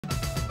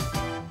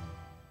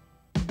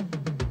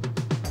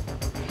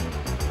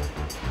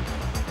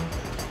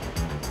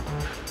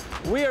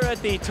We are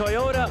at the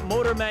Toyota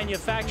Motor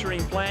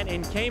Manufacturing Plant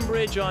in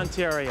Cambridge,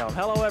 Ontario.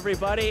 Hello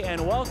everybody and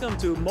welcome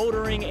to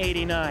Motoring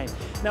 89.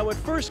 Now at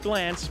first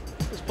glance,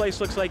 this place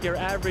looks like your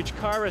average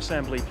car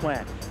assembly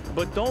plant.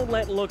 But don't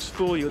let looks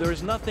fool you. There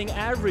is nothing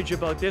average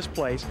about this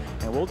place,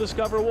 and we'll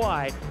discover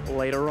why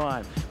later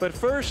on. But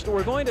first,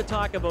 we're going to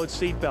talk about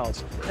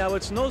seatbelts. Now,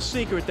 it's no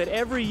secret that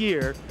every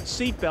year,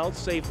 seatbelts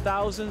save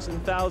thousands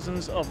and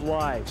thousands of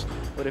lives.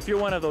 But if you're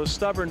one of those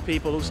stubborn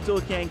people who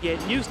still can't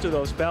get used to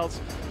those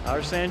belts,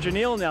 our Sandra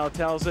Neal now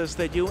tells us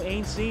that you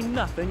ain't seen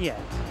nothing yet.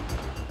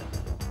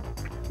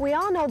 We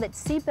all know that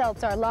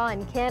seatbelts are law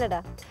in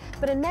Canada.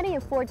 But in many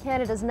of Ford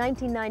Canada's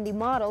 1990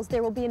 models,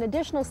 there will be an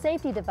additional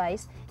safety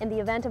device in the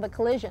event of a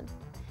collision.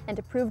 And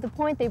to prove the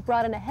point, they've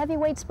brought in a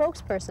heavyweight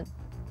spokesperson.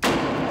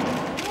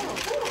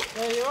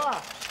 There you are.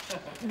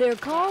 They're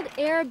called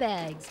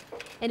airbags,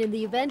 and in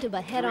the event of a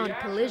head-on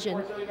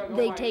collision,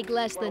 they take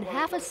less than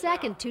half a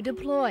second to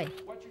deploy.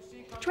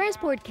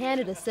 Transport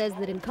Canada says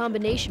that in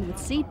combination with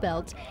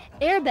seatbelts,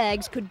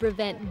 airbags could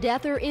prevent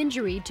death or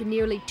injury to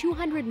nearly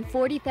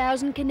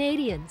 240,000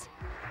 Canadians.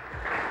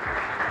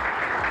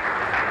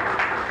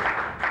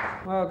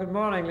 Well, good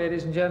morning,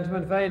 ladies and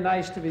gentlemen. Very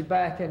nice to be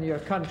back in your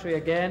country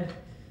again.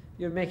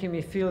 You're making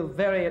me feel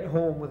very at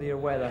home with your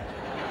weather.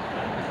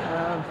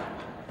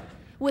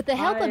 With the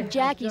help of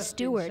Jackie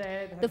Stewart,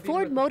 the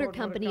Ford Motor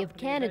Company of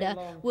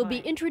Canada will be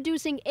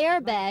introducing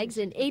airbags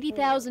in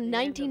 80,000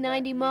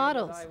 1990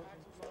 models.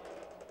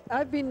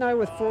 I've been now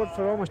with Ford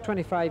for almost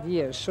 25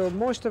 years, so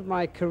most of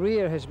my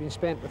career has been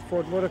spent with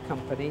Ford Motor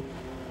Company.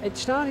 It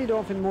started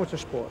off in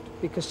motorsport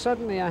because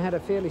suddenly I had a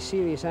fairly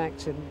serious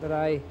accident that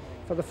I,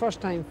 for the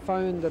first time,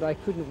 found that I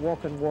couldn't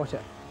walk on water,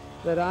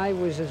 that I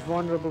was as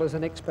vulnerable as the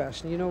next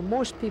person. You know,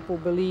 most people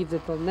believe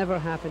that it'll never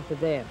happen to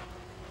them.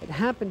 It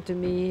happened to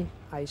me,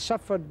 I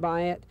suffered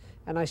by it,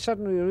 and I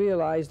suddenly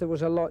realized there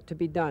was a lot to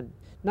be done.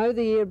 Now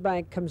the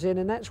airbag comes in,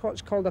 and that's what's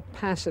called a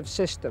passive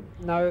system.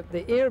 Now,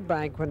 the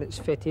airbag, when it's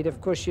fitted, of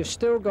course, you've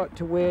still got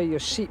to wear your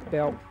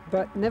seatbelt,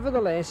 but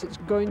nevertheless, it's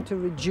going to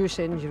reduce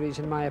injuries,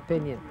 in my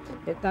opinion.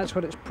 That's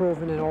what it's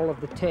proven in all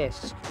of the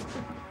tests.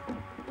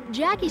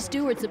 Jackie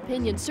Stewart's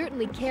opinion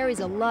certainly carries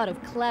a lot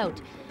of clout,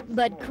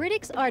 but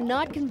critics are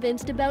not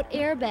convinced about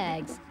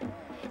airbags.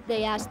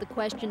 They ask the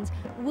questions,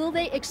 will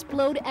they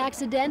explode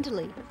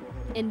accidentally?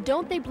 And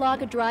don't they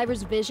block a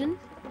driver's vision?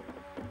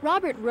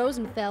 Robert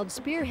Rosenfeld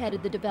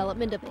spearheaded the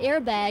development of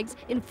airbags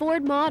in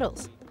Ford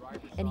models,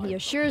 and he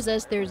assures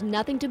us there's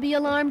nothing to be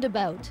alarmed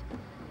about.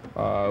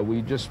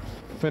 We just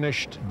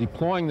finished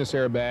deploying this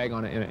airbag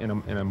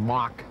in a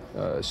mock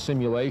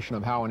simulation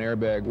of how an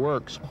airbag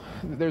works.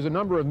 There's a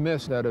number of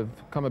myths that have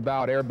come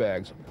about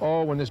airbags.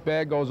 Oh, when this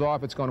bag goes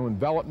off, it's going to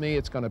envelop me,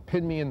 it's going to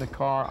pin me in the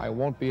car, I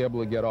won't be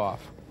able to get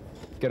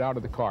out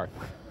of the car.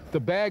 The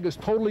bag is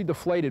totally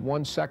deflated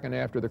 1 second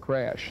after the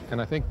crash,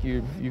 and I think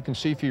you can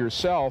see for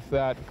yourself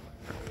that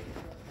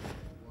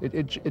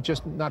it's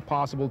just not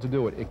possible to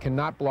do it. It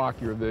cannot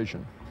block your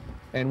vision.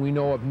 And we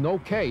know of no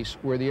case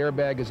where the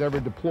airbag is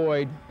ever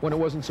deployed when it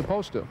wasn't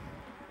supposed to.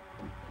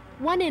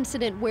 One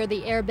incident where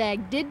the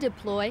airbag did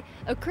deploy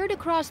occurred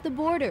across the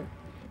border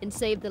and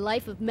saved the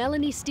life of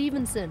Melanie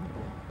Stevenson.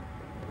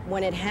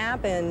 When it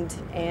happened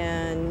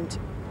and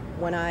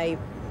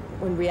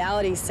when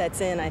reality sets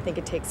in, I think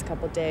it takes a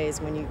couple days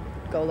when you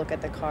go look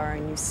at the car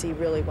and you see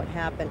really what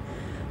happened.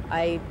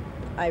 I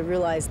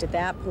realized at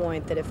that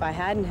point that if I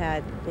hadn't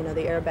had, the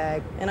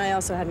airbag, and I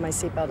also had my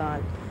seatbelt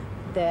on,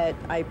 that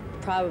I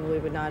probably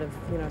would not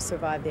have,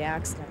 survived the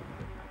accident.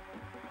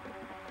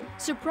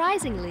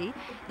 Surprisingly,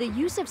 the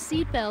use of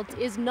seatbelts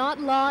is not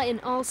law in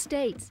all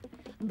states.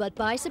 But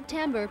by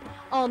September,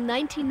 all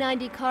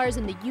 1990 cars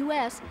in the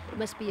U.S.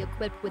 must be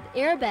equipped with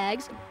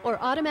airbags or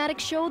automatic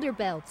shoulder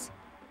belts.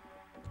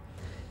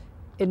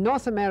 In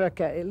North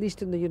America, at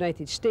least in the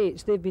United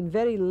States, they've been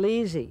very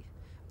lazy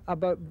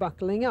about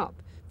buckling up.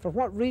 For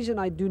what reason,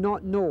 I do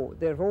not know.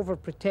 They're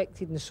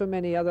overprotected in so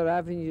many other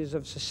avenues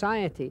of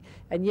society,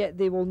 and yet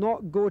they will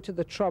not go to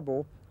the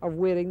trouble of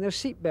wearing their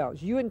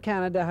seatbelts. You in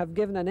Canada have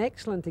given an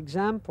excellent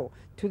example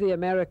to the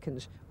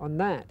Americans on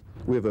that.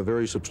 We have a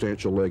very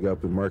substantial leg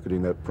up in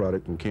marketing that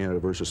product in Canada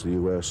versus the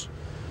U.S.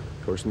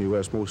 Of course, in the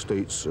U.S., most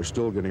states are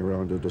still getting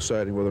around to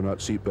deciding whether or not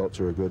seatbelts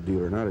are a good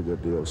deal or not a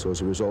good deal. So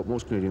as a result,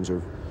 most Canadians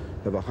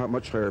have a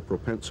much higher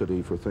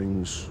propensity for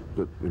things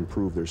that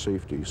improve their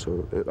safety.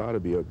 So it ought to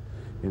be an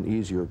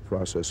easier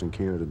process in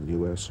Canada than the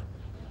U.S.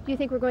 Do you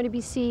think we're going to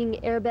be seeing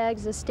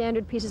airbags as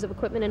standard pieces of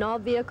equipment in all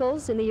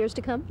vehicles in the years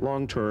to come?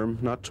 Long term,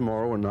 not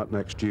tomorrow and not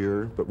next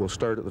year, but we'll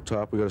start at the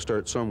top. We've got to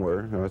start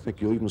somewhere. And I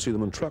think you'll even see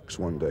them in trucks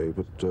one day,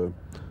 but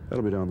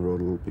that'll be down the road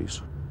a little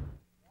piece.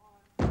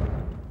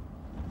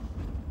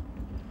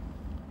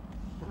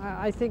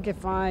 I think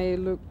if I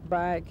look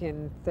back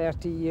in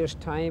 30 years'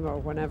 time or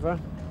whenever,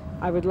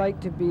 I would like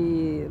to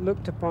be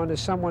looked upon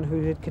as someone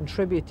who had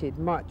contributed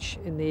much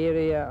in the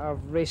area of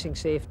racing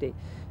safety.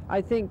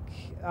 I think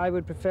I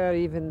would prefer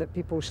even that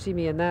people see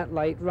me in that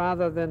light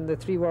rather than the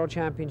 3 World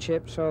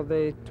Championships or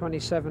the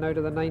 27 out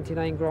of the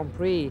 99 Grand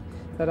Prix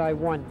that I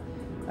won.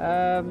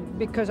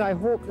 because I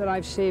hope that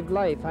I've saved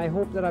life. I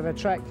hope that I've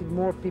attracted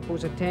more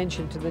people's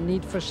attention to the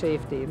need for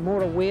safety,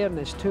 more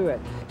awareness to it.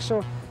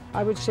 So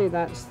I would say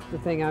that's the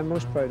thing I'm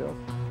most proud of.